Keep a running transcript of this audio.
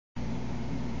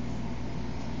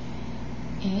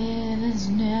It is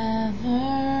never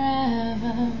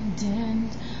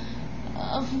evident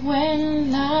of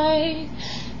when light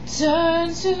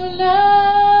turns to love,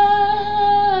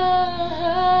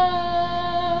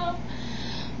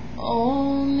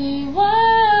 only while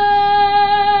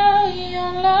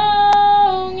you're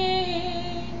longing.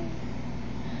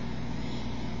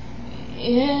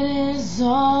 It is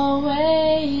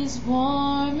always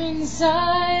warm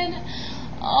inside,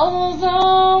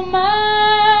 although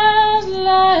miles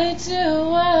lie to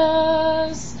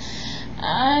us.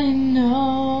 I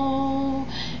know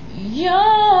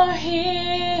you're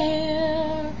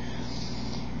here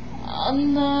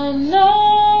on the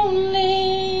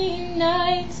lonely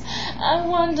nights. I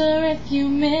wonder if you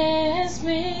miss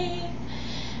me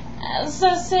as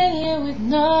I sit here with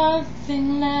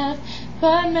nothing left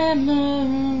but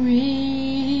memories.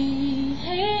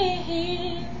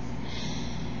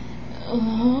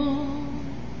 Oh.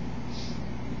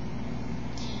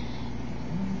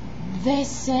 They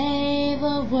say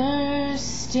the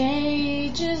worst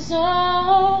stage is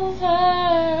over,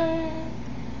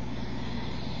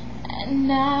 and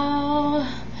now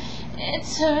it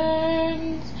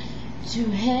turns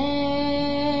to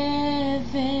heaven.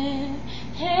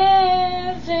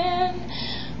 Heaven,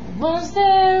 was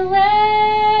there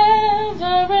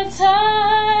ever a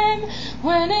time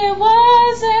when it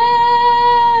wasn't?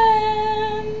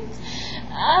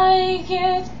 I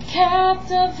get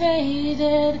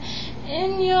captivated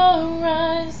in your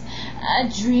eyes. I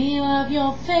dream of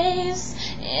your face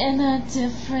in a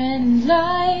different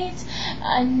light.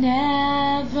 I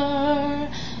never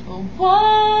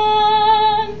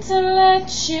want to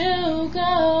let you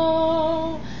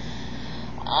go.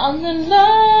 On the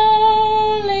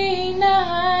lonely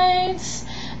nights,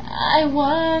 I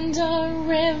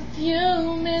wonder if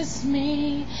you miss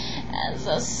me as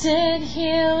I sit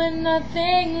here with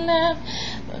nothing left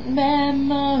but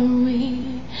memories.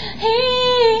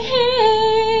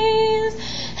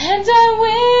 And I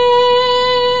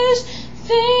wish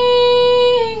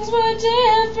things were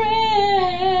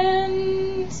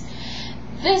different.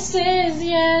 This is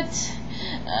yet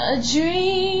a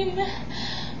dream,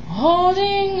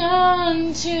 holding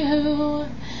on to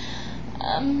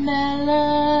a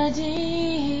melody,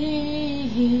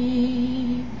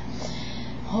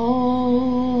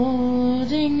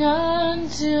 holding on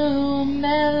to